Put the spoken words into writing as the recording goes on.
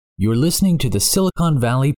You're listening to the Silicon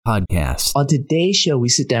Valley Podcast. On today's show, we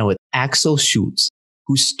sit down with Axel Schultze,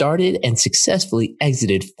 who started and successfully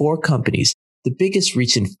exited 4 companies, the biggest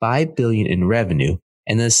reaching $5 billion in revenue,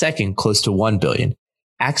 and the second close to $1 billion.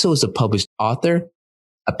 Axel is a published author,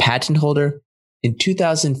 a patent holder, in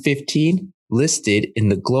 2015 listed in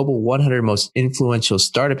the Global 100 Most Influential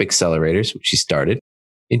Startup Accelerators, which he started.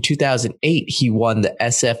 In 2008, he won the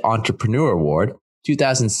SF Entrepreneur Award.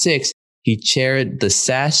 2006, he chaired the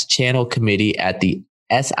SaaS Channel Committee at the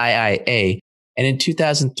SIIA. And in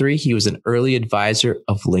 2003, he was an early advisor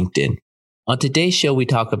of LinkedIn. On today's show, we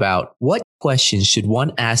talk about what questions should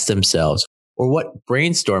one ask themselves or what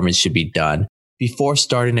brainstorming should be done before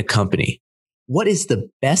starting a company. What is the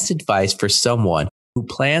best advice for someone who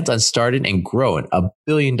plans on starting and growing a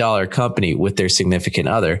billion-dollar company with their significant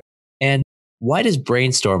other? And why does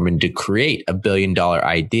brainstorming to create a billion-dollar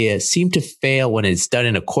idea seem to fail when it's done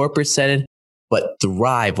in a corporate setting, but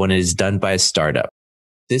thrive when it is done by a startup?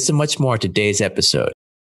 This and much more in today's episode.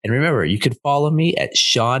 And remember, you can follow me at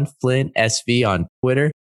Sean Flynn SV on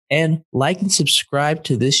Twitter and like and subscribe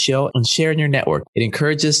to this show and share in your network. It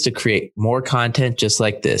encourages us to create more content just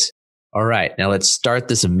like this. All right, now let's start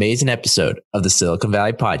this amazing episode of the Silicon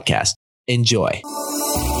Valley Podcast. Enjoy.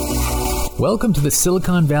 Welcome to the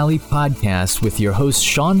Silicon Valley Podcast with your host,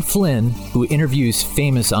 Sean Flynn, who interviews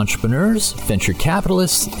famous entrepreneurs, venture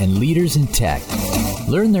capitalists, and leaders in tech.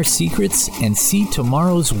 Learn their secrets and see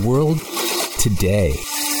tomorrow's world today.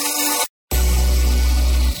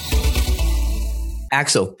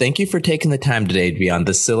 Axel, thank you for taking the time today to be on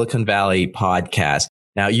the Silicon Valley Podcast.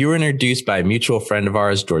 Now, you were introduced by a mutual friend of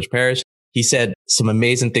ours, George Parrish. He said some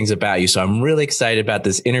amazing things about you, so I'm really excited about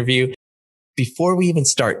this interview. Before we even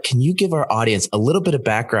start, can you give our audience a little bit of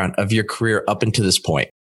background of your career up until this point?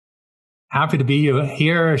 Happy to be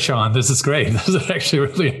here, Sean. This is great. This is actually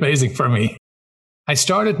really amazing for me. I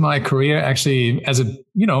started my career actually as a,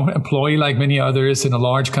 employee like many others in a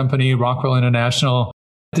large company, Rockwell International.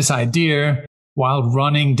 This idea while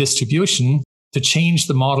running distribution to change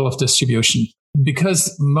the model of distribution.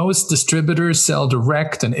 Because most distributors sell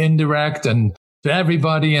direct and indirect and to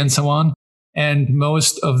everybody and so on. And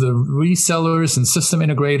most of the resellers and system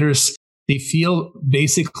integrators, they feel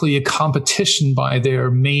basically a competition by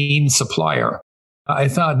their main supplier. I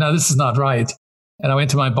thought, no, this is not right. And I went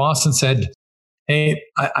to my boss and said, hey,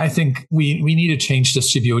 I think we need to change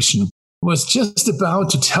distribution. I was just about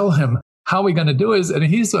to tell him how we're going to do it. And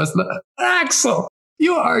he says, Axel,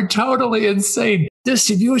 you are totally insane.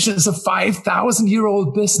 Distribution is a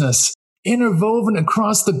 5,000-year-old business interwoven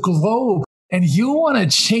across the globe. And you want to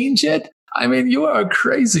change it? I mean, you are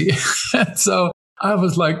crazy. And so I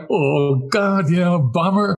was like, oh, God,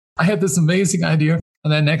 bummer. I had this amazing idea.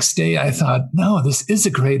 And the next day I thought, no, this is a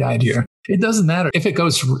great idea. It doesn't matter. If it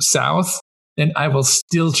goes south, then I will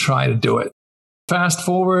still try to do it. Fast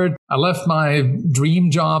forward, I left my dream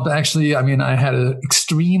job. Actually, I had an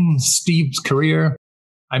extreme steep career.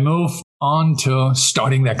 I moved on to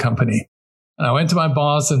starting that company. And I went to my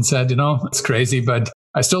boss and said, it's crazy, but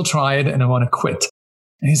I still tried and I want to quit.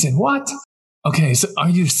 And he said, what? Okay, so are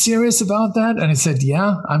you serious about that? And I said,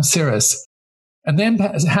 yeah, I'm serious. And then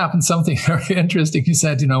happened something very interesting. He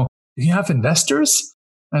said, do you have investors?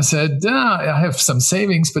 I said, yeah, I have some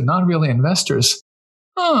savings, but not really investors.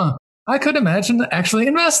 I could imagine actually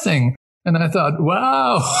investing. And I thought,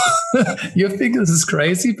 wow, you think this is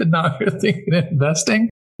crazy, but now you're thinking of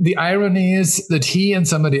investing? The irony is that he and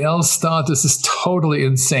somebody else thought this is totally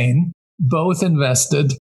insane. Both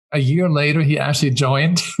invested. A year later, he actually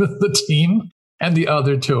joined the team and the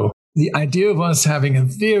other two. The idea was having a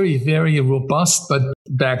very, very robust, but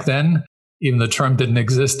back then, even the term didn't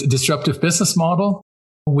exist, disruptive business model.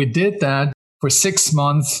 We did that for 6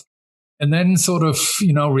 months. And then sort of,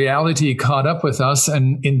 reality caught up with us.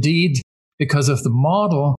 And indeed, because of the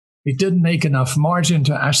model, we didn't make enough margin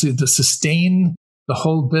to actually to sustain the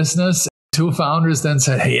whole business. 2 founders then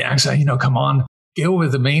said, hey, actually, come on. Go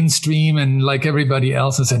with the mainstream and like everybody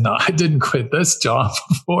else and said, no, I didn't quit this job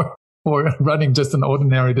for running just an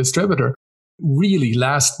ordinary distributor. Really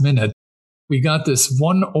last minute, we got this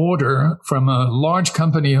one order from a large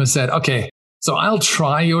company who said, okay, so I'll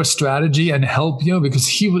try your strategy and help you because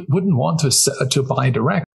he wouldn't want to buy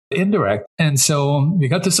indirect. And so we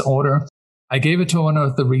got this order. I gave it to one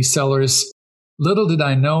of the resellers. Little did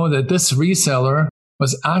I know that this reseller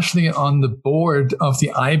was actually on the board of the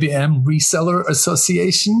IBM Reseller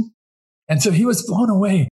Association. And so he was blown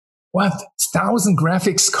away. What? 1,000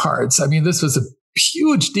 graphics cards. This was a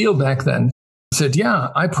huge deal back then. I said, yeah,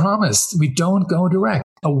 I promised we don't go direct.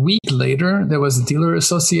 A week later, there was a dealer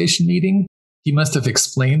association meeting. He must have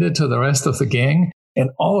explained it to the rest of the gang. And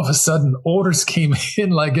all of a sudden orders came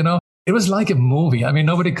in it was like a movie. I mean,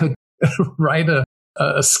 nobody could write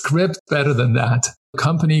a script better than that. The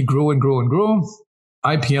company grew and grew and grew.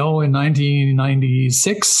 IPO in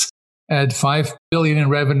 1996 at 5 billion in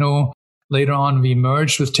revenue. Later on, we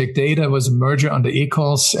merged with Tech Data. It was a merger under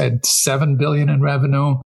equals at 7 billion in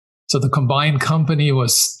revenue. So the combined company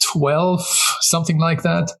was 12, something like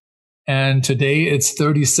that. And today it's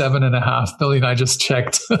 37.5 billion. I just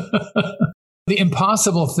checked. The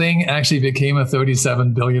impossible thing actually became a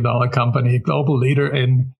 $37 billion company, global leader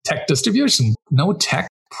in tech distribution. No tech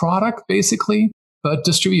product, basically, but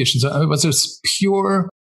distribution. So it was a pure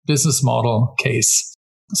business model case.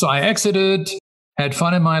 So I exited, had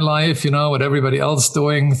fun in my life, what everybody else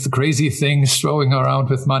doing, the crazy things, throwing around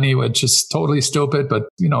with money, which is totally stupid, but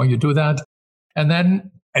you do that. And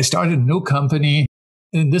then I started a new company.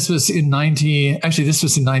 And this was in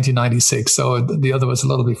 1996. So the other was a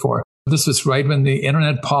little before. This was right when the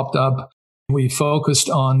internet popped up. We focused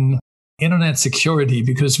on internet security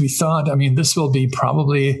because we thought, this will be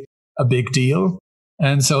probably a big deal.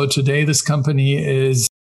 And so today this company is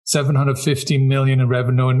 750 million in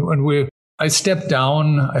revenue. And I stepped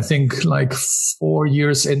down, I think like 4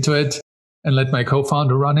 years into it and let my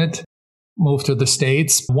co-founder run it, moved to the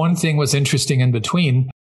States. One thing was interesting in between.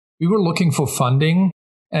 We were looking for funding.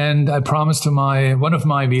 And I promised to one of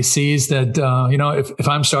my VCs that, if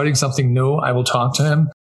I'm starting something new, I will talk to him.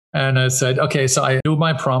 And I said, okay, so I do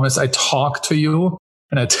my promise. I talk to you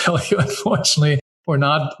and I tell you, unfortunately, we're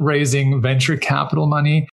not raising venture capital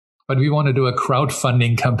money, but we want to do a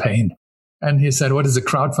crowdfunding campaign. And he said, what is a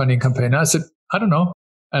crowdfunding campaign? And I said, I don't know.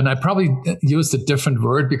 And I probably used a different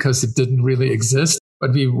word because it didn't really exist.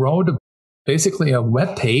 But we wrote basically a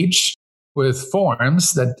web page with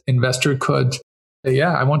forms that investor could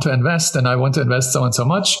I want to invest and I want to invest so and so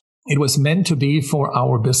much. It was meant to be for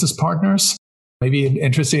our business partners, maybe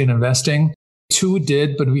interested in investing. 2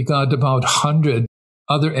 did, but we got about 100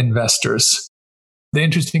 other investors. The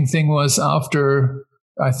interesting thing was after,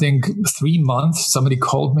 I think, 3 months, somebody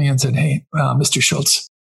called me and said, hey, Mr. Schultze,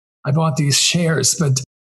 I bought these shares, but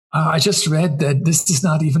I just read that this is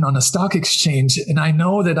not even on a stock exchange. And I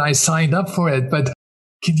know that I signed up for it, but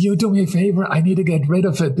can you do me a favor? I need to get rid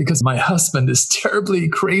of it because my husband is terribly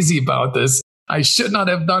crazy about this. I should not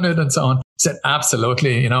have done it and so on. I said,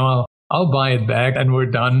 absolutely. I'll buy it back and we're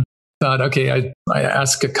done. Thought, okay, I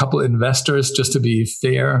asked a couple investors just to be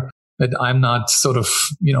fair that I'm not sort of,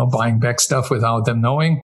 buying back stuff without them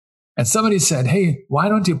knowing. And somebody said, hey, why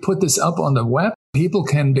don't you put this up on the web? People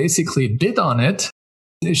can basically bid on it.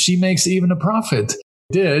 She makes even a profit.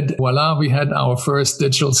 Did. Voila, we had our first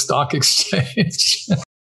digital stock exchange.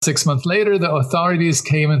 6 months later, the authorities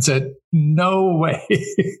came and said, no way.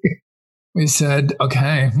 We said,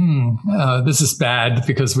 okay, this is bad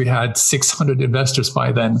because we had 600 investors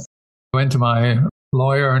by then. I went to my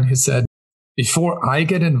lawyer and he said, before I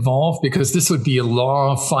get involved, because this would be a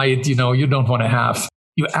law fight, you don't want to have,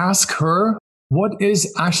 you ask her what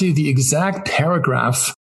is actually the exact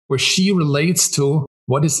paragraph where she relates to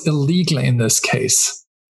what is illegal in this case.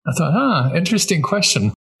 I thought, interesting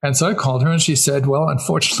question. And so I called her and she said, well,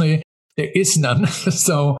 unfortunately, there is none.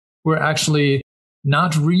 So we're actually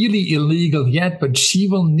not really illegal yet, but she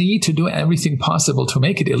will need to do everything possible to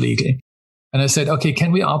make it illegal. And I said, okay,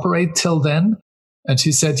 can we operate till then? And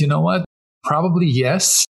she said, you know what? Probably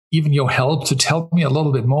yes. Even your help to tell me a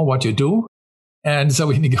little bit more what you do. And so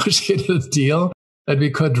we negotiated a deal that we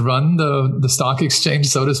could run the stock exchange,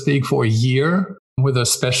 so to speak, for a year with a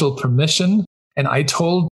special permission. And I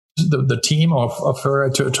told the team of her,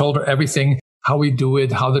 told her everything, how we do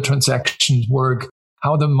it, how the transactions work,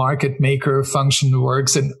 how the market maker function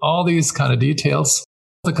works, and all these kind of details.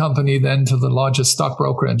 The company then to the largest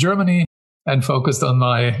stockbroker in Germany and focused on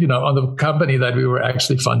on the company that we were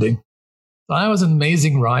actually funding. So that was an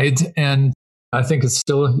amazing ride. And I think it's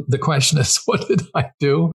still, the question is, what did I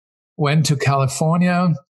do? Went to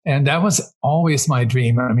California. And that was always my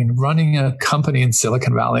dream. I mean, running a company in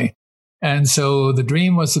Silicon Valley. And so the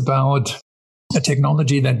dream was about a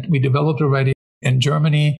technology that we developed already in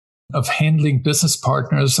Germany of handling business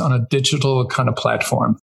partners on a digital kind of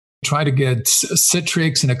platform. Try to get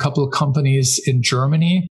Citrix and a couple of companies in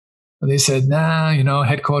Germany. And they said,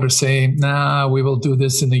 headquarters say, we will do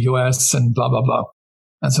this in the US and blah, blah, blah.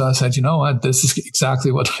 And so I said, you know what? This is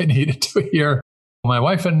exactly what I needed to hear. My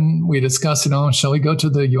wife and we discussed, shall we go to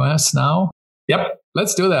the US now? Yep,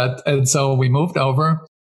 let's do that. And so we moved over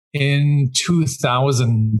in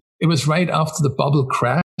 2000. It was right after the bubble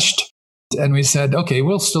crashed. And we said, okay,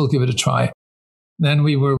 we'll still give it a try. Then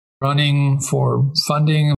we were running for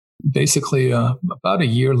funding basically about a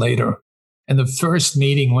year later. And the first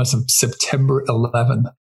meeting was on September 11.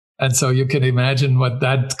 And so you can imagine what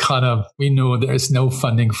that we knew there's no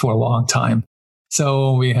funding for a long time.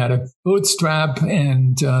 So we had a bootstrap,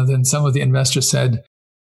 and then some of the investors said,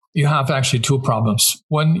 you have actually two problems.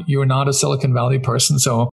 One, you're not a Silicon Valley person,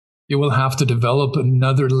 so you will have to develop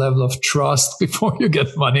another level of trust before you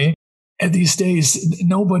get money. And these days,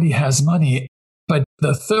 nobody has money. But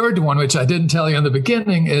the third one, which I didn't tell you in the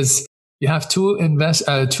beginning, is you have two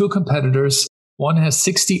competitors. One has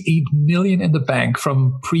 68 million in the bank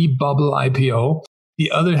from pre-bubble IPO.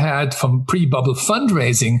 The other had from pre-bubble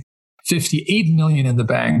fundraising, 58 million in the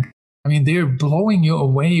bank. I mean, they're blowing you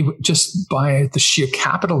away just by the sheer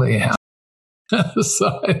capital they have.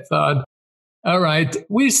 So I thought, all right,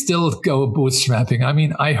 we still go bootstrapping. I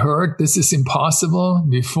mean, I heard this is impossible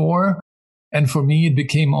before. And for me, it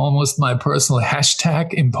became almost my personal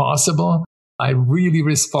hashtag impossible. I really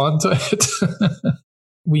respond to it.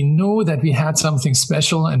 We knew that we had something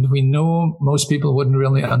special, and we knew most people wouldn't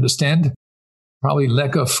really understand. Probably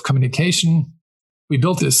lack of communication. We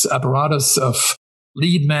built this apparatus of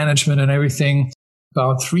lead management and everything.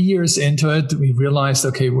 About 3 years into it, we realized,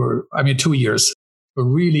 okay, 2 years, we're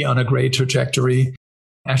really on a great trajectory.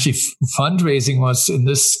 Actually, fundraising was in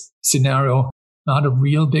this scenario not a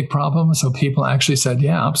real big problem. So people actually said,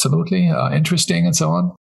 yeah, absolutely, interesting, and so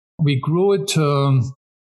on. We grew it to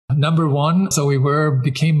number one. So we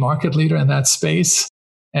became market leader in that space.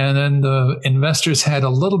 And then the investors had a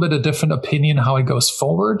little bit of different opinion how it goes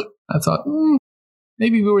forward. I thought,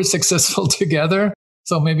 maybe we were successful together.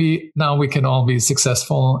 So maybe now we can all be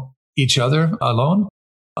successful each other alone.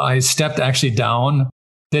 I stepped actually down,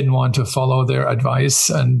 didn't want to follow their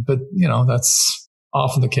advice. But that's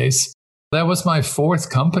often the case. That was my fourth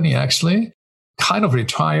company, actually. Kind of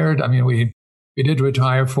retired. I mean, we did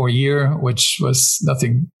retire for a year, which was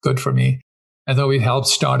nothing good for me. And then we helped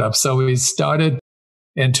startups. So we started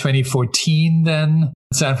in 2014 then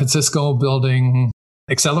in San Francisco building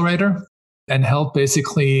Accelerator and helped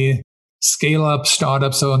basically scale up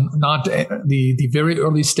startups. So not the very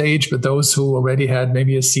early stage, but those who already had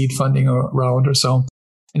maybe a seed funding round or so,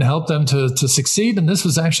 and help them to succeed. And this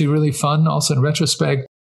was actually really fun. Also in retrospect,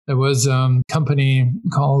 there was a company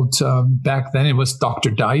called, back then it was Dr.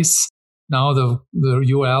 Dice. Now the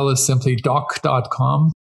URL is simply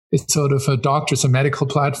doc.com. It's sort of a medical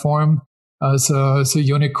platform. It's a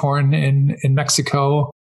unicorn in Mexico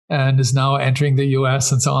and is now entering the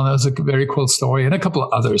US and so on. That was a very cool story, and a couple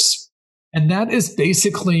of others. And that is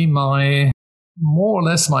basically more or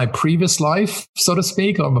less my previous life, so to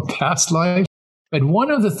speak, or my past life. But one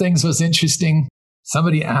of the things was interesting.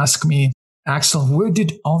 Somebody asked me, Axel, where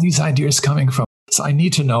did all these ideas coming from? So I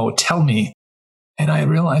need to know, tell me. And I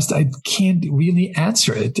realized I can't really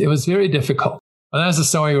answer it. It was very difficult. Well, that's a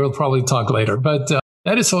story we'll probably talk later. But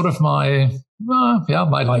that is sort of my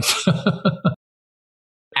life.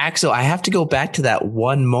 Axel, I have to go back to that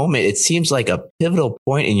one moment. It seems like a pivotal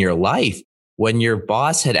point in your life when your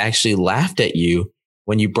boss had actually laughed at you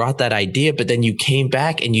when you brought that idea, but then you came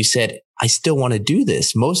back and you said, I still want to do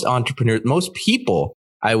this. Most entrepreneurs, most people,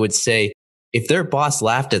 I would say, if their boss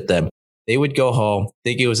laughed at them, they would go home,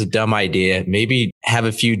 think it was a dumb idea, maybe have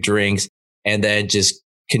a few drinks, and then just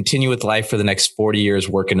continue with life for the next 40 years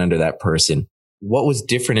working under that person. What was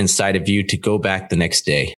different inside of you to go back the next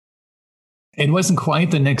day? It wasn't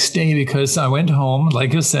quite the next day because I went home,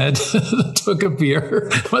 like you said, took a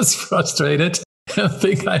beer, was frustrated, I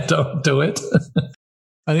think I don't do it.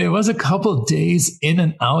 And it was a couple of days in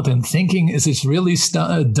and out and thinking, is this really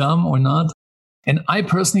dumb or not? And I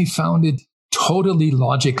personally found it totally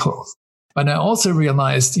logical. But I also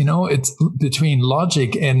realized, it's between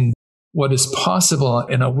logic and what is possible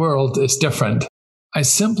in a world is different. I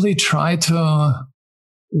simply try to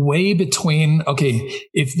weigh between, okay,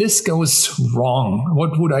 if this goes wrong,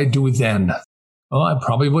 what would I do then? Well, I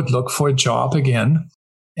probably would look for a job again.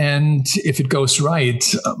 And if it goes right,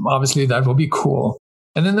 obviously that will be cool.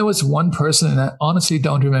 And then there was one person, and I honestly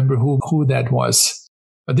don't remember who that was.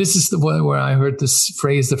 But this is the one where I heard this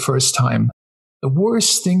phrase the first time. The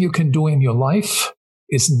worst thing you can do in your life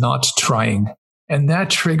is not trying. And that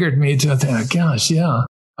triggered me to think, gosh, yeah.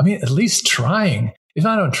 I mean, at least trying. If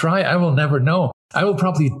I don't try, I will never know. I will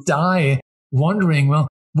probably die wondering, well,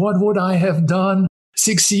 what would I have done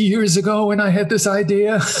 60 years ago when I had this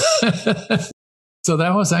idea? So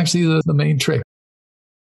that was actually the main trick.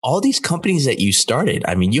 All these companies that you started,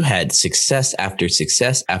 I mean, you had success after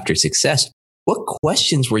success after success. What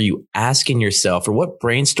questions were you asking yourself, or what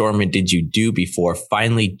brainstorming did you do before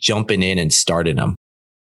finally jumping in and starting them?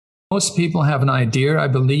 Most people have an idea, I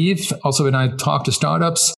believe. Also, when I talk to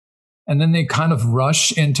startups, and then they kind of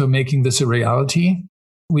rush into making this a reality.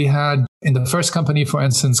 we had in the first company, for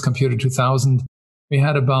instance, Computer 2000, we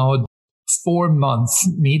had about 4-month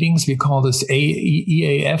meetings. We call this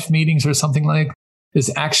EAF meetings or something like this,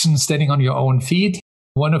 action standing on your own feet.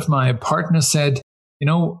 One of my partners said,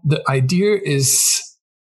 the idea is,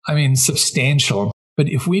 substantial, but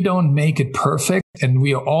if we don't make it perfect, and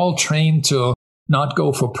we are all trained to not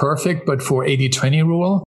go for perfect, but for 80-20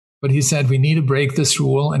 rule. But he said, we need to break this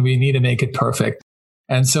rule and we need to make it perfect.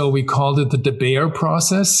 And so we called it the De Beer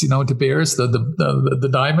process. De Beers, the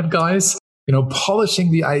diamond guys,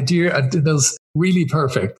 polishing the idea until it was really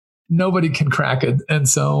perfect. Nobody can crack it. And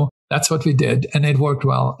so that's what we did. And it worked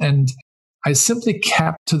well. And I simply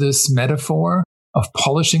kept to this metaphor of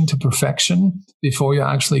polishing to perfection before you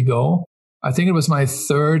actually go. I think it was my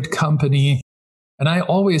third company. And I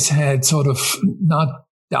always had sort of not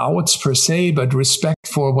doubts per se, but respect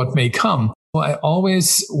for what may come. I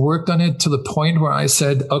always worked on it to the point where I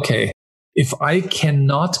said, okay, if I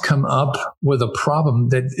cannot come up with a problem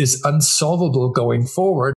that is unsolvable going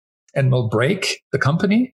forward and will break the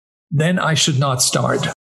company, then I should not start.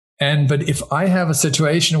 But if I have a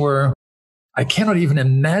situation where I cannot even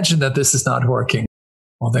imagine that this is not working,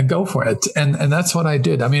 well, then go for it. And that's what I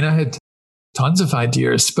did. I had tons of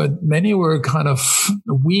ideas, but many were kind of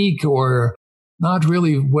weak or not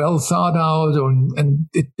really well thought out, and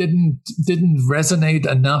it didn't resonate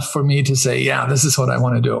enough for me to say, yeah, this is what I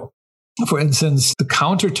want to do. For instance, the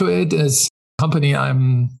counter to it is a company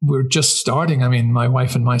we're just starting. My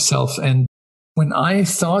wife and myself. And when I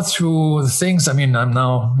thought through the things, I'm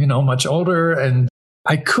now, much older, and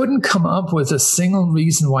I couldn't come up with a single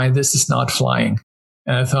reason why this is not flying.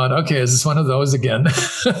 And I thought, okay, is this one of those again?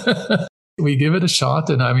 We give it a shot.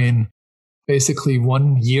 And basically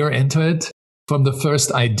 1 year into it, from the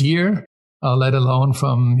first idea, let alone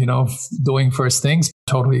from, doing first things,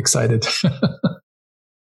 totally excited.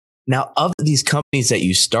 Now, of these companies that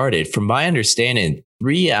you started, from my understanding,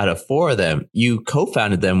 3 out of 4 of them, you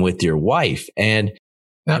co-founded them with your wife. And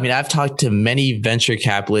I've talked to many venture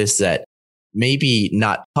capitalists that maybe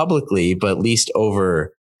not publicly, but at least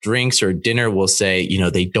over drinks or dinner will say,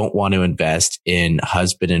 they don't want to invest in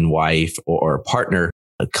husband and wife or partner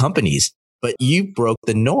companies, but you broke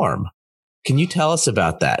the norm. Can you tell us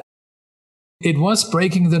about that? It was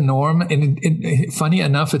breaking the norm. And funny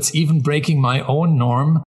enough, it's even breaking my own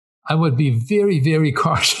norm. I would be very, very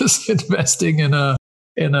cautious investing in a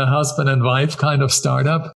husband and wife kind of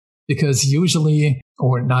startup, because usually,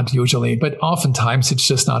 or not usually, but oftentimes it's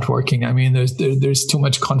just not working. There's too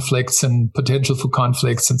much conflicts and potential for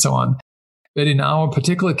conflicts and so on. But in our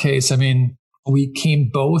particular case, we came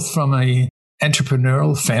both from a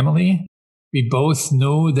entrepreneurial family. We both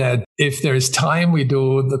knew that if there's time, we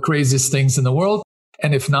do the craziest things in the world.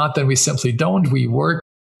 And if not, then we simply don't. We work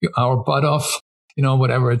our butt off,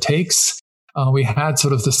 whatever it takes. We had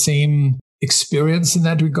sort of the same experience in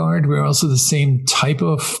that regard. We're also the same type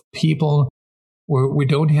of people where we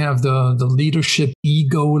don't have the leadership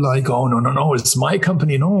ego, like, oh, no, it's my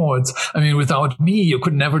company. No, without me, you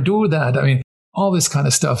could never do that. All this kind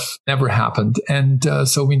of stuff never happened. And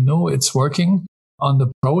so we know it's working. On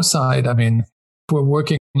the pro side, we're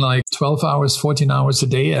working like 12 hours, 14 hours a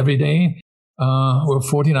day, every day. We're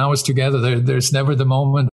 14 hours together. There's never the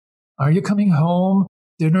moment, are you coming home?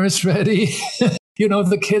 Dinner is ready.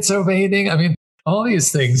 The kids are waiting. All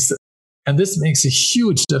these things. And this makes a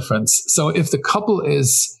huge difference. So if the couple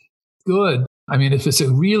is good, if it's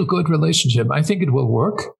a real good relationship, I think it will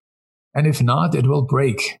work. And if not, it will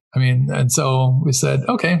break. And so we said,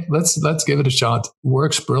 okay, let's give it a shot.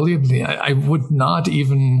 Works brilliantly. I would not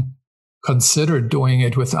even consider doing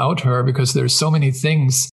it without her, because there's so many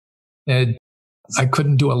things that I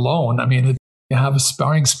couldn't do alone. You have a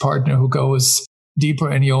sparring partner who goes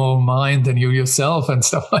deeper in your mind than you yourself and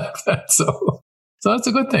stuff like that. So that's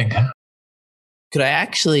a good thing. Could I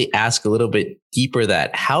actually ask a little bit deeper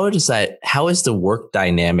that how is the work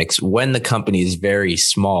dynamics when the company is very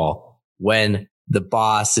small, when the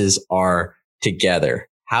bosses are together?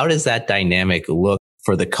 How does that dynamic look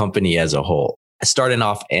for the company as a whole, starting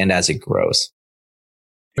off and as it grows?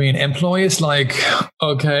 Employees like,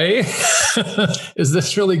 okay, is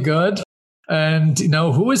this really good? And,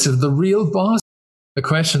 who is the real boss? The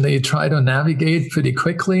question that you try to navigate pretty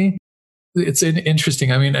quickly. It's interesting.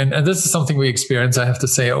 And this is something we experience, I have to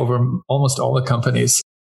say, over almost all the companies.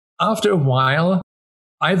 After a while,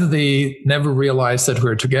 either they never realized that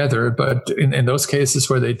we're together, but in those cases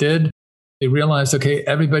where they did, they realized, okay,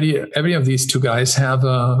 every of these two guys have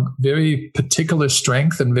a very particular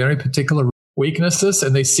strength and very particular weaknesses,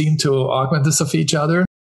 and they seem to augment this of each other.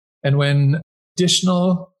 And when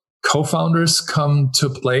additional co-founders come to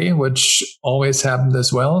play, which always happened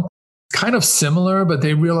as well, kind of similar, but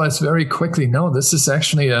they realized very quickly, no, this is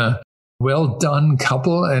actually a well done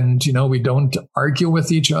couple. And, we don't argue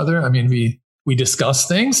with each other. I mean, we discuss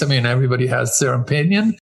things. I mean, everybody has their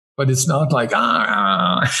opinion, but it's not like,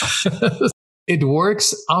 It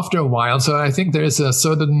works after a while. So I think there's a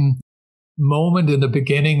certain moment in the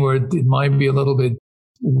beginning where it might be a little bit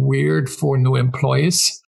weird for new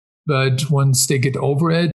employees. But once they get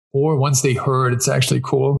over it, or once they heard it's actually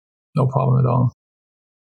cool, no problem at all.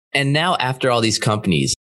 And now after all these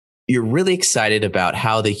companies, you're really excited about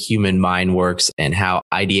how the human mind works and how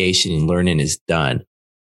ideation and learning is done.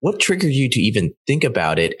 What triggered you to even think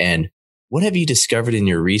about it? And what have you discovered in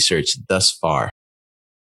your research thus far?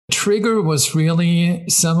 Trigger was really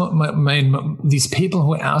some of these people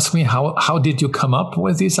who asked me, how did you come up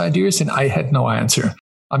with these ideas? And I had no answer.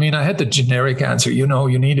 I mean, I had the generic answer, you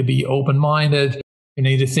need to be open-minded. You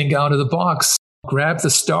need to think out of the box, grab the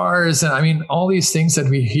stars. And I mean, all these things that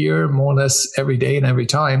we hear more or less every day and every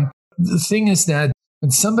time. The thing is that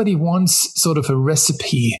when somebody wants sort of a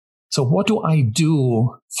recipe, so what do I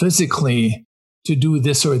do physically to do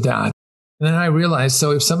this or that? And then I realized,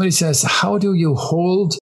 so if somebody says, how do you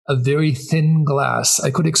hold a very thin glass? I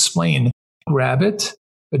could explain, grab it,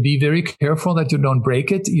 but be very careful that you don't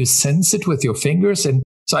break it. You sense it with your fingers. And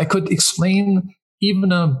so I could explain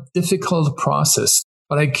even a difficult process,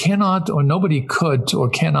 but I cannot, or nobody could or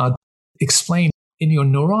cannot explain in your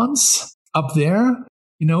neurons up there.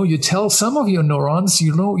 You tell some of your neurons,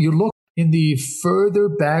 you look in the further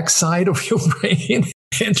back side of your brain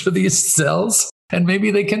into these cells, and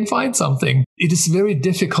maybe they can find something. It is very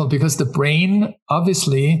difficult because the brain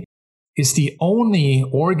obviously is the only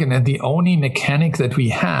organ and the only mechanic that we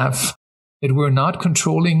have that we're not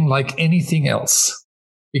controlling like anything else.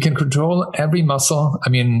 We can control every muscle. I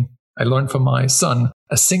mean, I learned from my son,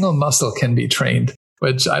 a single muscle can be trained,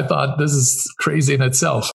 which I thought this is crazy in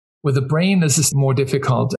itself. With the brain, this is more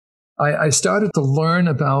difficult. I started to learn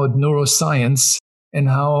about neuroscience and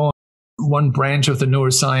how one branch of the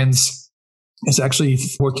neuroscience is actually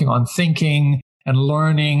working on thinking and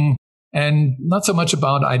learning, and not so much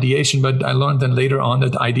about ideation, but I learned then later on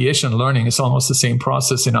that ideation and learning is almost the same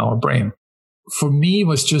process in our brain. For me, it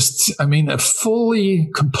was just, a fully,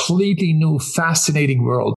 completely new, fascinating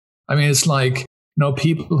world. I mean, it's like,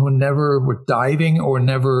 people who never were diving or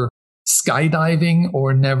never skydiving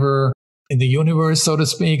or never in the universe, so to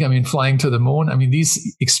speak. I mean, flying to the moon. I mean,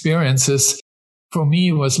 these experiences for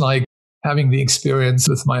me was like having the experience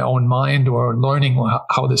with my own mind or learning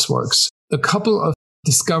how this works. A couple of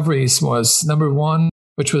discoveries was number one,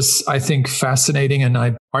 which was, I think, fascinating. And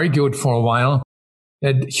I argued for a while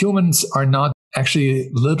that humans are not actually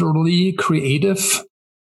literally creative.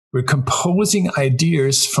 We're composing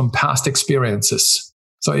ideas from past experiences.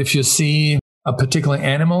 So if you see a particular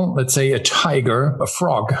animal, let's say a tiger, a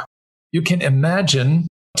frog, you can imagine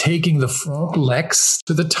taking the frog legs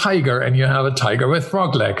to the tiger and you have a tiger with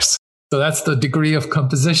frog legs. So that's the degree of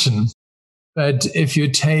composition. But if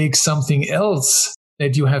you take something else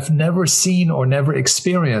that you have never seen or never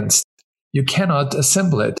experienced, you cannot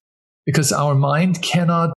assemble it because our mind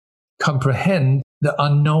cannot comprehend the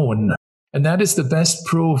unknown. And that is the best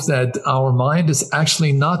proof that our mind is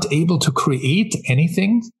actually not able to create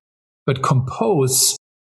anything, but compose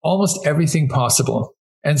almost everything possible.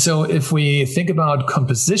 And so if we think about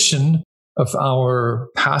composition of our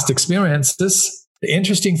past experiences, the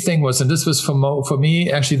interesting thing was, and this was for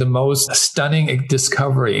me actually the most stunning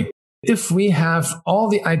discovery, if we have all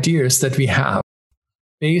the ideas that we have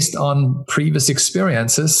based on previous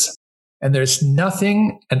experiences, and there's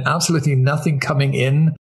nothing and absolutely nothing coming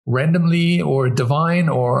in randomly or divine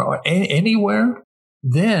or anywhere,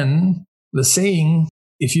 then the saying,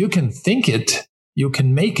 if you can think it, you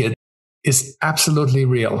can make it, is absolutely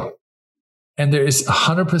real. And there is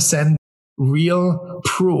 100% real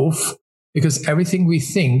proof because everything we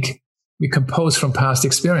think, we compose from past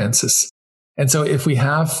experiences. And so if we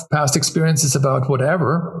have past experiences about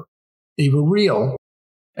whatever, they were real.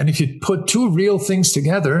 And if you put two real things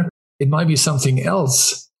together, it might be something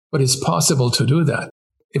else, but it's possible to do that.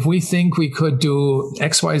 If we think we could do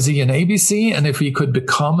X, Y, Z, and ABC, and if we could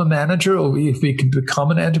become a manager, or if we could become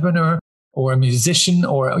an entrepreneur, or a musician,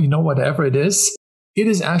 or whatever it is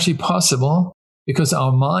actually possible because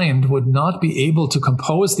our mind would not be able to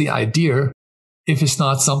compose the idea if it's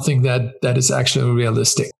not something that is actually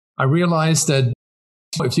realistic. I realized that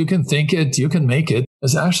if you can think it, you can make it.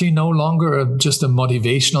 It's actually no longer just a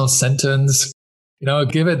motivational sentence,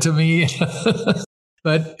 give it to me.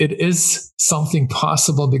 But it is something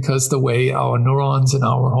possible because the way our neurons and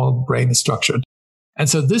our whole brain is structured. And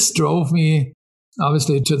so this drove me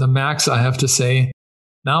obviously to the max, I have to say.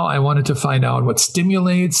 Now I wanted to find out what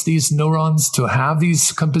stimulates these neurons to have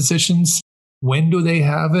these compositions. When do they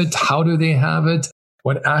have it? How do they have it?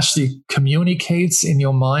 What actually communicates in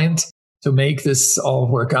your mind to make this all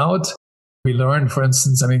work out? We learned, for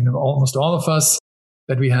instance, almost all of us,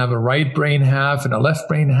 that we have a right brain half and a left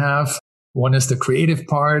brain half. One is the creative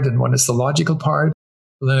part and one is the logical part.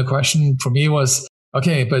 So then the question for me was,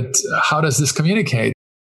 okay, but how does this communicate?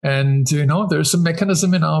 And, there's a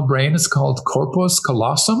mechanism in our brain. It's called corpus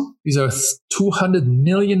callosum. These are 200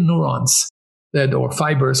 million neurons or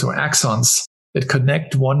fibers or axons that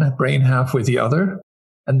connect one brain half with the other.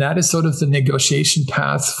 And that is sort of the negotiation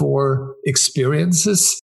path for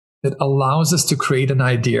experiences that allows us to create an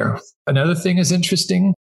idea. Another thing is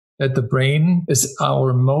interesting, that the brain is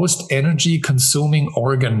our most energy consuming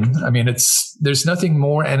organ. There's nothing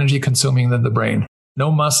more energy consuming than the brain.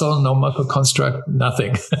 No muscle construct,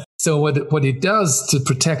 nothing. So what it does to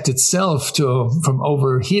protect itself from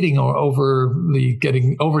overheating or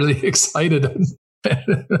getting overly excited and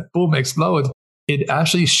boom, explode, it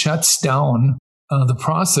actually shuts down the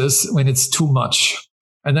process when it's too much.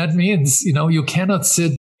 And that means, you cannot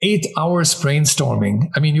sit 8 hours brainstorming.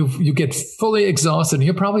 You get fully exhausted.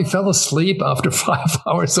 You probably fell asleep after 5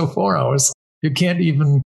 hours or 4 hours. You can't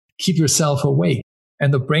even keep yourself awake.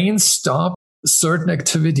 And the brain stops certain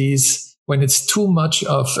activities when it's too much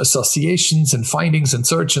of associations and findings and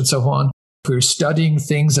search and so on. If you're studying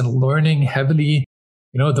things and learning heavily,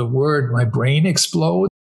 the word "my brain explode"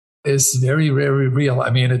 is very, very real.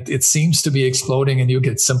 It seems to be exploding and you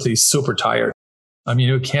get simply super tired.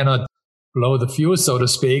 You cannot blow the fuse, so to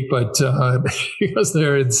speak, but because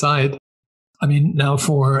they're inside. Now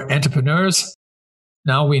for entrepreneurs,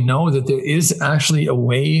 now we know that there is actually a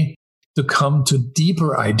way to come to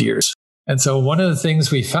deeper ideas. And so one of the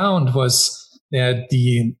things we found was that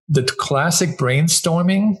the classic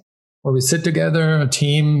brainstorming, where we sit together, a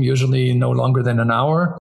team, usually no longer than an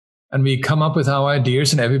hour, and we come up with our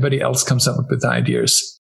ideas and everybody else comes up with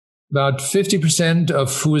ideas. About 50%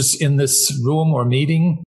 of who's in this room or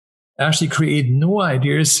meeting actually create new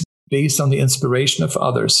ideas based on the inspiration of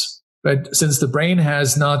others. But since the brain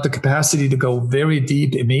has not the capacity to go very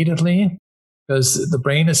deep immediately, because the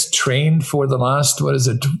brain is trained for the last,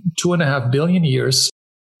 2.5 billion years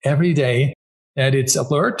every day, that it's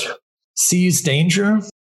alert, sees danger,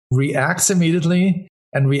 reacts immediately,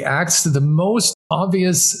 and reacts to the most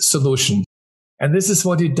obvious solution. And this is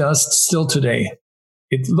what it does still today.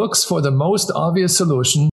 It looks for the most obvious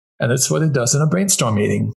solution, and that's what it does in a brainstorm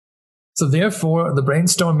meeting. So therefore, the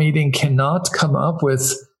brainstorm meeting cannot come up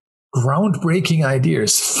with groundbreaking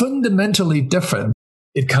ideas, fundamentally different.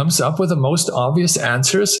 It comes up with the most obvious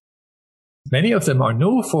answers. Many of them are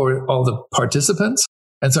new for all the participants.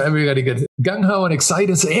 And so everybody gets gung-ho and excited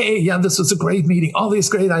and say, hey, yeah, this was a great meeting. All these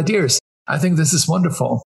great ideas. I think this is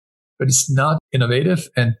wonderful. But it's not innovative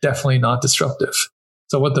and definitely not disruptive.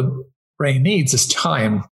 So what the brain needs is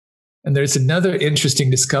time. And there's another interesting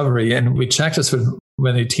discovery. And we checked this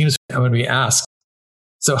when we asked.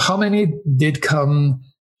 So how many did come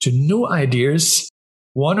to new ideas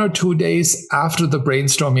 1 or 2 days after the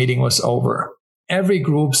brainstorm meeting was over? Every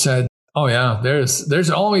group said, oh yeah, there's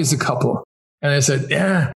always a couple. And I said,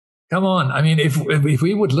 yeah, come on. If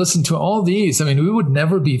we would listen to all these, we would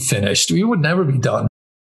never be finished. We would never be done.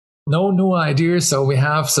 No new ideas. So we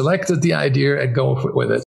have selected the idea and go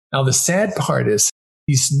with it. Now, the sad part is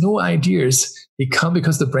these new ideas, they come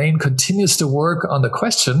because the brain continues to work on the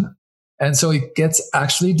question. And so it gets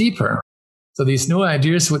actually deeper. So these new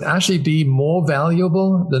ideas would actually be more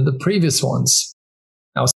valuable than the previous ones.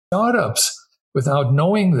 Now, startups, without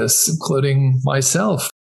knowing this, including myself,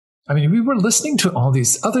 we were listening to all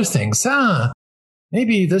these other things.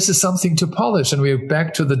 Maybe this is something to polish. And we're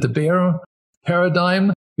back to the De Beer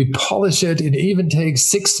paradigm. We polish it. It even takes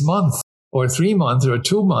 6 months or 3 months or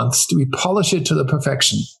 2 months. We polish it to the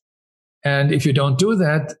perfection. And if you don't do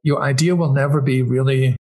that, your idea will never be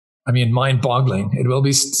really, mind-boggling. It will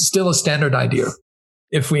be still a standard idea.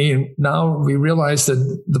 If we realize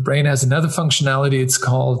that the brain has another functionality, it's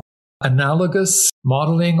called analogous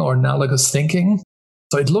modeling or analogous thinking.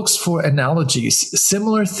 So it looks for analogies,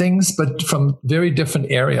 similar things, but from very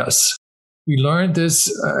different areas. We learned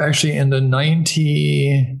this actually in the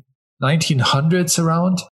 1900s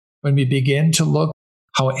around, when we began to look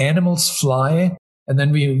how animals fly. And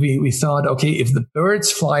then we thought, okay, if the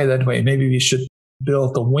birds fly that way, maybe we should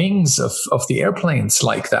build the wings of the airplanes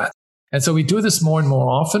like that. And so we do this more and more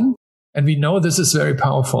often, and we know this is very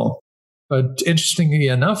powerful. But interestingly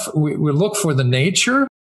enough, we look for the nature.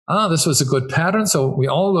 This was a good pattern. So we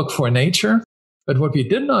all look for nature. But what we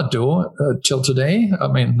did not do till today,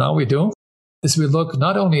 now we do, is we look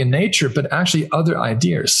not only in nature, but actually other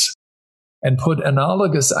ideas and put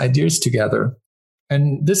analogous ideas together.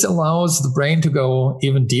 And this allows the brain to go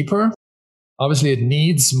even deeper. Obviously, it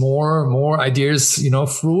needs more ideas,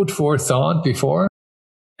 food for thought before.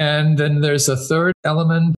 And then there's a third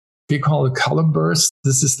element we call a column burst.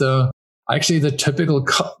 This is actually the typical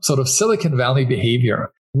sort of Silicon Valley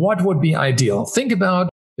behavior. What would be ideal? Think about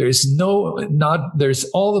there's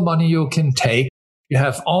all the money you can take. You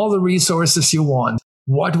have all the resources you want.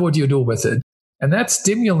 What would you do with it? And that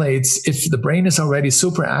stimulates, if the brain is already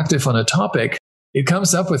super active on a topic, it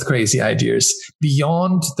comes up with crazy ideas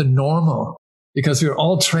beyond the normal, because we're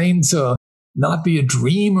all trained to not be a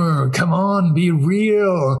dreamer. Come on, be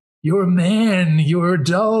real. You're a man. You're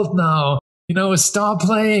adult now. Stop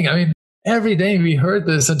playing. I mean, every day we heard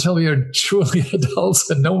this until we are truly adults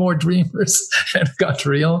and no more dreamers and got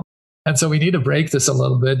real. And so we need to break this a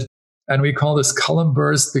little bit. And we call this column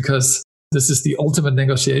burst because this is the ultimate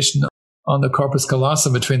negotiation on the corpus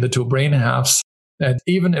callosum between the two brain halves. That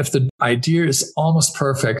even if the idea is almost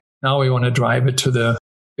perfect, now we want to drive it to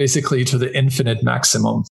the infinite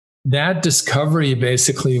maximum. That discovery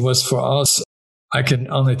basically was for us, I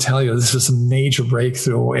can only tell you, this was a major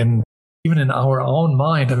breakthrough even in our own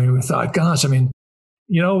mind. I mean, we thought, gosh,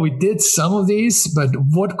 we did some of these, but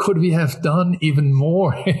what could we have done even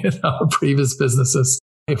more in our previous businesses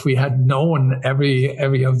if we had known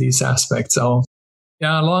every of these aspects? So,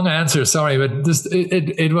 yeah, long answer, sorry, but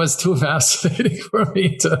it was too fascinating for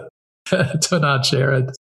me to not share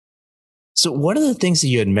it. So one of the things that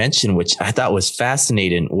you had mentioned, which I thought was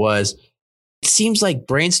fascinating, was it seems like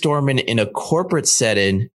brainstorming in a corporate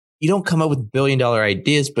setting, you don't come up with $1 billion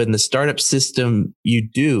ideas, but in the startup system, you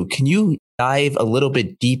do. Can you dive a little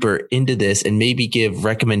bit deeper into this and maybe give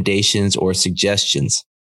recommendations or suggestions?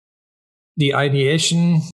 The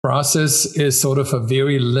ideation process is sort of a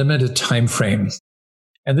very limited time frame.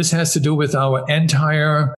 And this has to do with our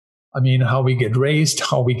entire, how we get raised,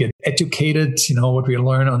 how we get educated, what we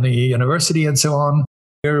learn on the university and so on.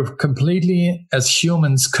 We're completely, as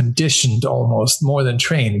humans, conditioned almost more than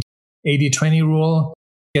trained. 80-20 rule,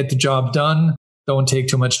 get the job done, don't take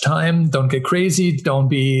too much time, don't get crazy, don't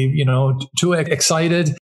be, too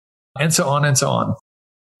excited, and so on and so on.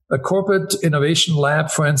 A corporate innovation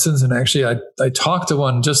lab, for instance, and actually I talked to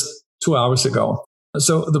one just 2 hours ago.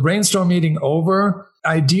 So the brainstorm meeting over,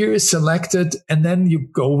 idea is selected, and then you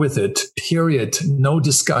go with it, period. No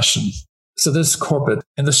discussion. So this is corporate.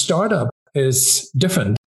 And the startup is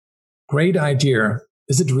different. Great idea.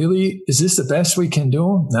 Is this the best we can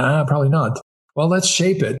do? Nah, probably not. Well, let's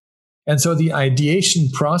shape it. And so the ideation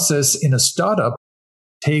process in a startup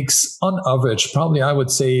takes, on average, probably I would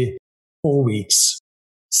say 4 weeks,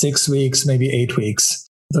 6 weeks, maybe 8 weeks.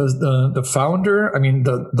 The founder,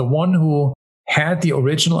 the one who had the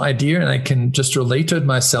original idea, and I can just relate to it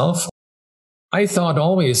myself. I thought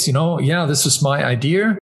always, this was my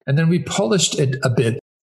idea. And then we polished it a bit.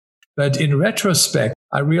 But in retrospect,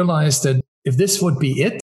 I realized that if this would be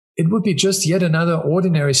it would be just yet another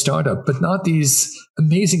ordinary startup, but not these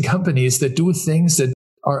amazing companies that do things that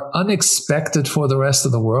are unexpected for the rest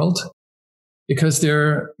of the world. Because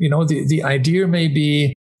they're, the idea may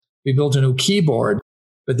be, we built a new keyboard.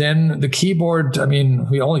 But then the keyboard,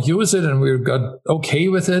 we all use it and we got okay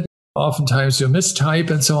with it. Oftentimes you mistype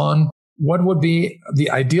and so on. What would be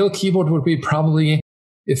the ideal keyboard would be probably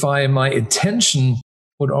if my intention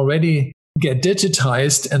would already get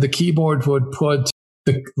digitized and the keyboard would put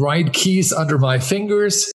the right keys under my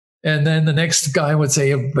fingers. And then the next guy would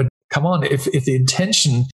say, but come on, if the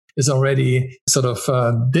intention is already sort of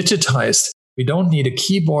digitized, we don't need a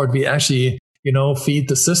keyboard. We actually, feed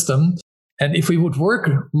the system. And if we would work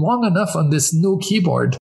long enough on this new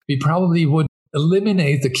keyboard, we probably would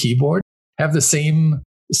eliminate the keyboard, have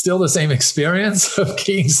still the same experience of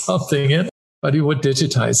keying something in, but we would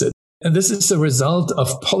digitize it. And this is a result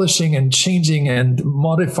of polishing and changing and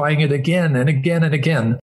modifying it again and again and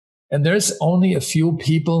again. And there's only a few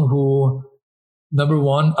people who, number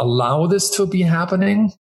one, allow this to be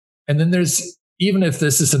happening. And then even if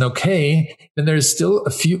this isn't okay, then there's still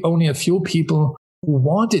only a few people who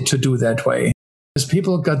wanted to do that way. Because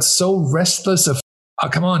people got so restless of, oh,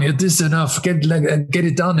 come on, this is enough, get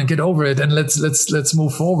it done and get over it, and let's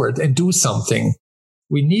move forward and do something.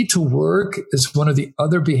 We need to work as one of the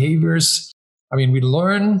other behaviors. We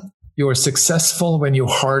learn you're successful when you're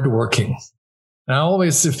hardworking. And I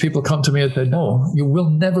always, if people come to me and say, no, you will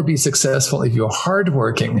never be successful if you're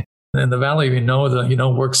hardworking. And in the Valley, we know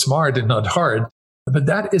that, work smart and not hard. But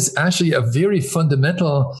that is actually a very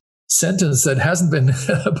fundamental sentence that hasn't been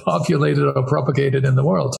populated or propagated in the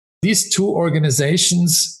world. These two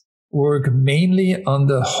organizations work mainly on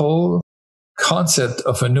the whole concept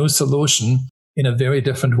of a new solution in a very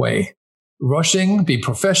different way. Rushing, be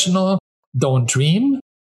professional, don't dream,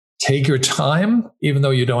 take your time, even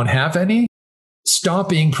though you don't have any. Stop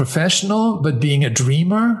being professional, but being a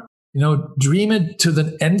dreamer. Dream it to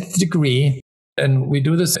the nth degree. And we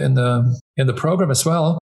do this in the program as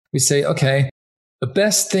well. We say, okay, the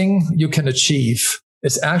best thing you can achieve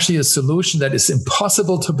is actually a solution that is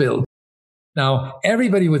impossible to build. Now,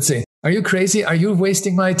 everybody would say, are you crazy? Are you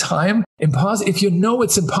wasting my time? If you know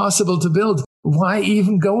it's impossible to build, why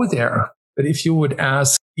even go there? But if you would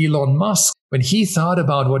ask Elon Musk, when he thought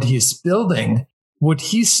about what he's building, would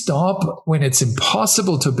he stop when it's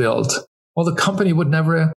impossible to build? Well, the company would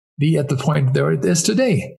never be at the point there it is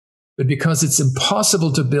today. But because it's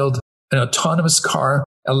impossible to build an autonomous car,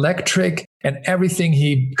 electric, and everything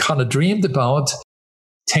he kind of dreamed about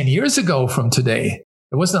 10 years ago from today,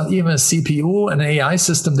 there was not even a CPU, an AI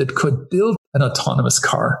system that could build an autonomous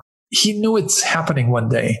car. He knew it's happening one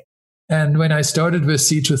day. And when I started with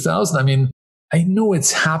C2000, I knew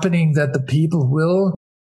it's happening, that the people will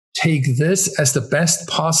take this as the best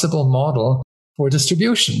possible model for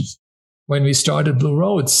distribution. When we started Blue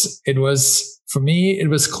Roads, for me, it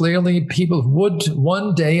was clearly people would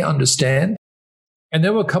one day understand. And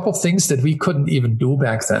there were a couple of things that we couldn't even do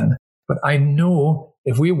back then. But I knew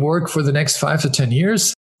if we work for the next 5 to 10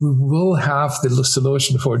 years, we will have the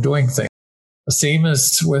solution for doing things. The same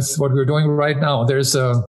as with what we're doing right now. There's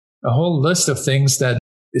a whole list of things that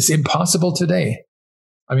is impossible today.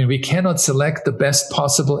 We cannot select the best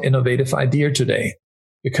possible innovative idea today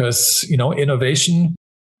because, innovation,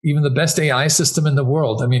 even the best AI system in the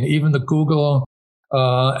world, even the Google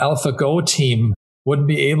AlphaGo team wouldn't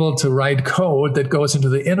be able to write code that goes into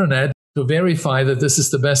the internet to verify that this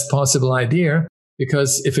is the best possible idea.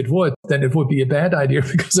 Because if it would, then it would be a bad idea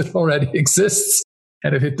because it already exists.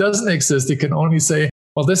 And if it doesn't exist, you can only say,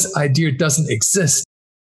 well, this idea doesn't exist.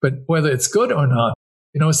 But whether it's good or not,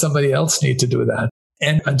 somebody else needs to do that.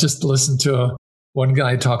 And I just listened to one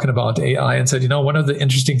guy talking about AI and said, one of the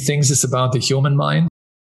interesting things is about the human mind.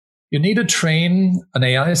 You need to train an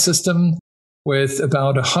AI system with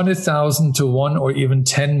about 100,000 to 1 or even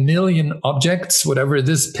 10 million objects, whatever it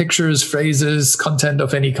is, pictures, phrases, content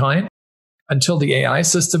of any kind, until the AI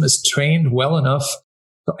system is trained well enough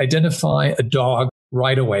to identify a dog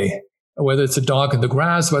right away. Whether it's a dog in the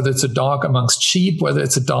grass, whether it's a dog amongst sheep, whether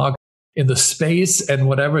it's a dog in the space and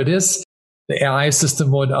whatever it is, the AI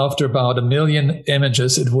system would, after about 1 million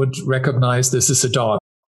images, it would recognize this is a dog.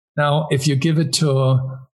 Now, if you give it to,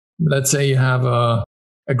 let's say you have a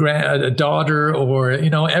daughter or,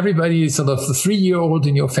 everybody sort of the 3-year-old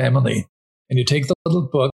in your family, and you take the little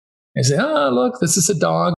book and say, look, this is a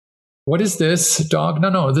dog. What is this? Dog?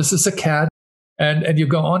 No, this is a cat. And you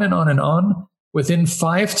go on and on and on. Within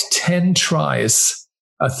 5 to 10 tries,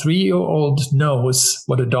 a 3-year-old knows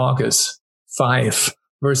what a dog is. 5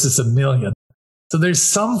 versus 1 million. So there's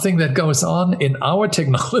something that goes on in our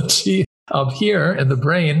technology up here in the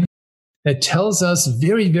brain that tells us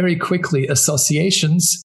very, very quickly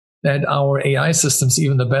associations that our AI systems,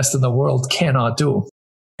 even the best in the world, cannot do.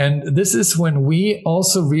 And this is when we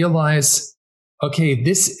also realize, okay,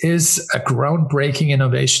 this is a groundbreaking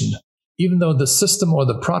innovation. Even though the system or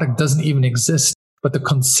the product doesn't even exist, but the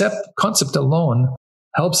concept alone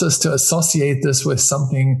helps us to associate this with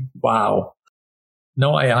something, wow.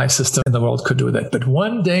 No AI system in the world could do that. But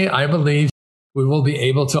one day, I believe we will be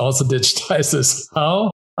able to also digitize this.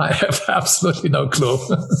 How? I have absolutely no clue.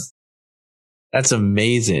 That's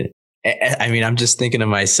amazing. I'm just thinking to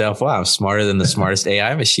myself, wow, I'm smarter than the smartest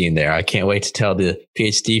AI machine there. I can't wait to tell the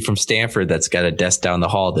PhD from Stanford that's got a desk down the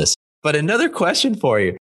hall this. But another question for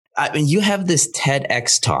you. You have this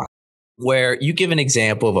TEDx talk where you give an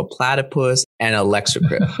example of a platypus and a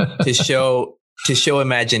Lexicrypt to show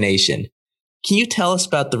imagination. Can you tell us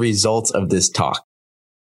about the results of this talk?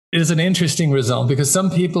 It is an interesting result because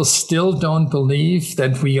some people still don't believe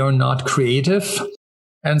that we are not creative.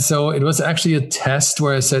 And so it was actually a test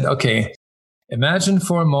where I said, okay, imagine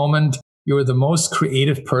for a moment you're the most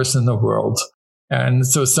creative person in the world. And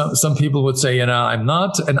so some people would say, I'm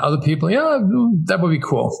not. And other people, yeah, that would be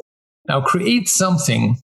cool. Now create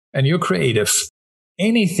something and you're creative.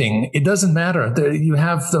 Anything, it doesn't matter. You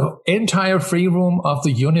have the entire free room of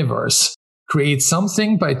the universe. Create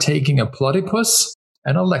something by taking a platypus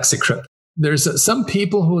and a Lexicrypt. There's some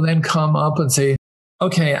people who then come up and say,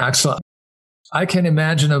 okay, Axel, I can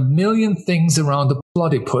imagine 1 million things around the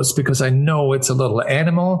platypus because I know it's a little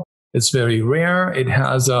animal. It's very rare. It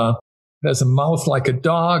has a mouth like a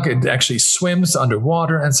dog. It actually swims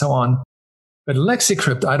underwater and so on. But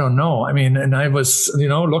Lexicrypt, I don't know. And I was,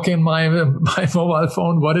 looking at my mobile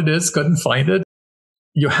phone, what it is, couldn't find it.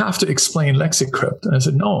 you have to explain LexiCrypt. And I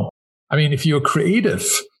said, no. I mean, if you're creative,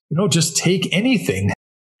 just take anything.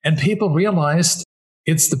 And people realized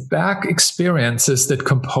it's the back experiences that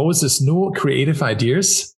composes new creative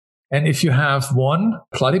ideas. And if you have one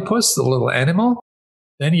platypus, the little animal,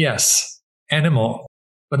 then yes, animal.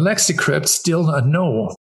 But LexiCrypt still a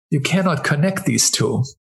no. You cannot connect these two.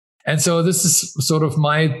 And so this is sort of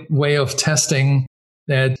my way of testing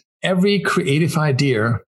that every creative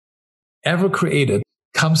idea ever created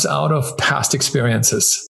comes out of past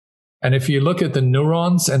experiences. And if you look at the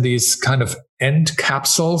neurons and these kind of end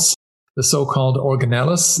capsules, the so-called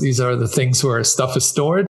organelles, these are the things where stuff is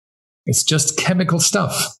stored. It's just chemical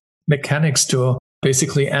stuff, mechanics to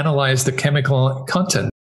basically analyze the chemical content.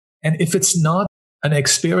 And if it's not an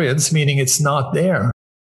experience, meaning it's not there,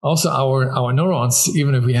 also our neurons,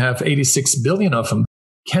 even if we have 86 billion of them,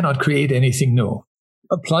 cannot create anything new.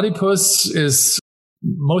 A platypus is,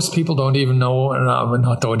 most people don't even know,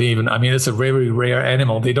 I mean, it's a very rare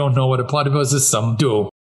animal. They don't know what a platypus is, some do.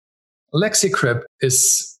 LexiCrypt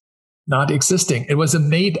is not existing. It was a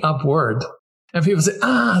made up word. And people say,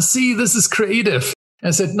 see, this is creative. And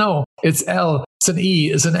I said, no, it's L, it's an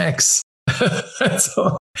E, it's an X.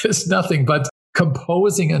 So it's nothing but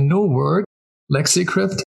composing a new word,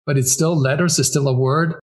 LexiCrypt, but it's still letters, it's still a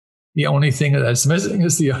word. The only thing that's missing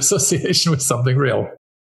is the association with something real.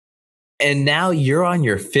 And now you're on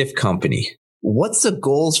your 5th company. What's the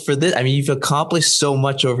goals for this? I mean, you've accomplished so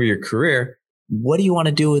much over your career. What do you want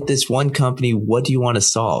to do with this one company? What do you want to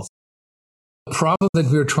solve? The problem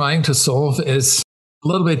that we're trying to solve is a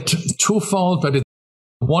little bit twofold, but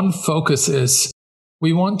one focus is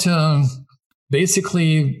we want to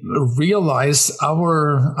basically realize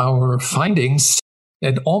our findings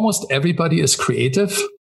that almost everybody is creative.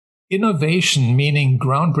 Innovation, meaning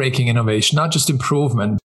groundbreaking innovation, not just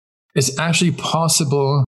improvement, is actually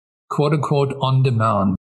possible, quote unquote, on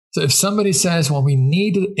demand. So if somebody says, well, we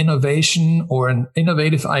need innovation or an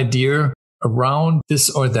innovative idea around this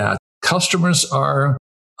or that, customers are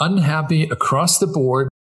unhappy across the board.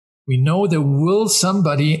 We know there will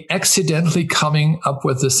somebody accidentally coming up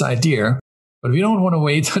with this idea, but we don't want to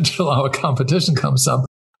wait until our competition comes up.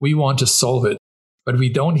 We want to solve it, but we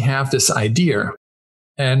don't have this idea.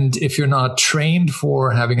 And if you're not trained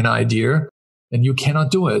for having an idea, then you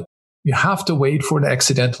cannot do it. You have to wait for the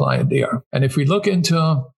accidental idea. And if we look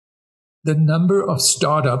into the number of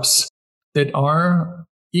startups that are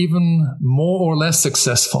even more or less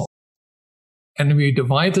successful, and we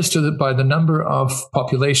divide this by the number of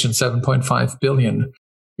population, 7.5 billion,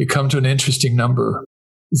 we come to an interesting number.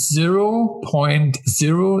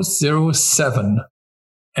 0.007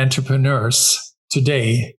 entrepreneurs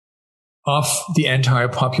today of the entire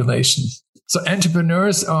population. So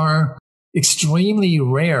entrepreneurs are extremely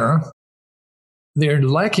rare. They're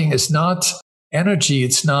lacking is not energy,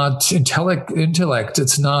 it's not intellect,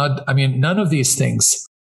 it's not, none of these things.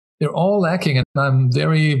 They're all lacking. And I'm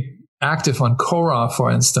very active on Quora, for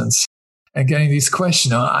instance, and getting these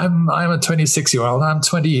questions. I'm a 26-year-old, I'm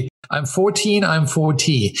 20, I'm 14, I'm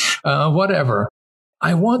 40, whatever.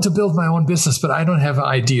 I want to build my own business, but I don't have an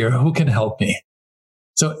idea. Who can help me?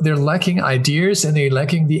 So they're lacking ideas and they're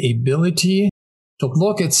lacking the ability to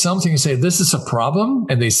look at something and say, this is a problem,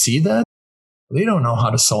 and they see that. They don't know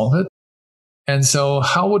how to solve it. And so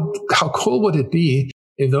how cool would it be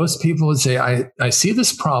if those people would say, I see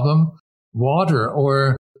this problem, water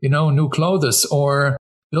or, new clothes or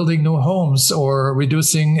building new homes or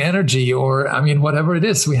reducing energy or, whatever it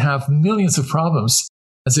is. We have millions of problems.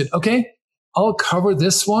 I said, okay, I'll cover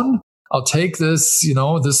this one. I'll take this,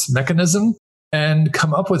 this mechanism and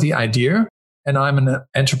come up with the idea. And I'm an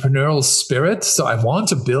entrepreneurial spirit, so I want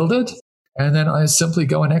to build it. And then I simply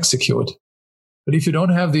go and execute. But if you don't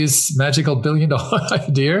have this magical $1 billion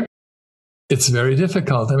idea, it's very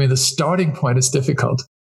difficult. The starting point is difficult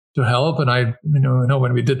to help. And I,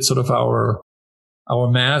 when we did sort of our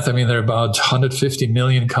math, there are about 150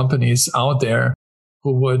 million companies out there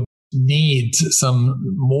who would need some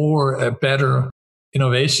more, better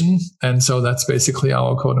innovation. And so that's basically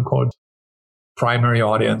our quote unquote primary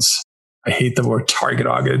audience. I hate the word target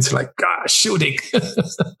audience, like, gosh, shooting.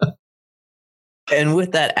 And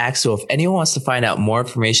with that, Axel, if anyone wants to find out more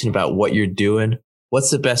information about what you're doing,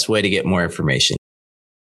 what's the best way to get more information?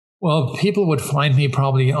 Well, people would find me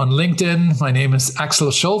probably on LinkedIn. My name is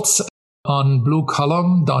Axel Schultze on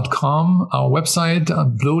bluecolumn.com, our website,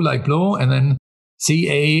 blue like blue, and then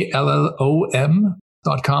CALLOM.com.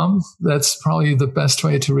 That's probably the best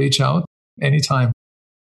way to reach out anytime.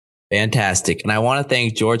 Fantastic. And I want to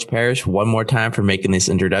thank George Parrish one more time for making this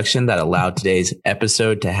introduction that allowed today's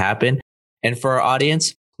episode to happen. And for our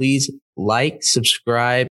audience, please like,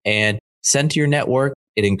 subscribe, and send to your network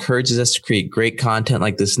It encourages us to create great content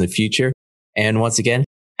like this in the future. And once again,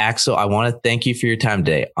 Axel, I want to thank you for your time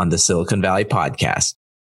today on the Silicon Valley Podcast.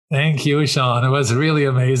 Thank you, Sean. It was really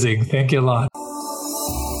amazing. Thank you a lot.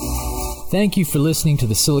 Thank you for listening to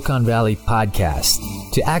the Silicon Valley Podcast.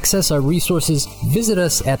 To access our resources, visit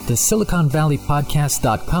us at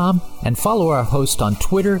thesiliconvalleypodcast.com and follow our host on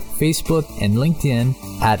Twitter, Facebook, and LinkedIn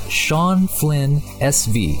at Sean Flynn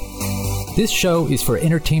SV. This show is for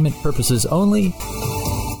entertainment purposes only.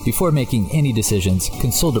 Before making any decisions,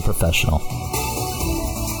 consult a professional.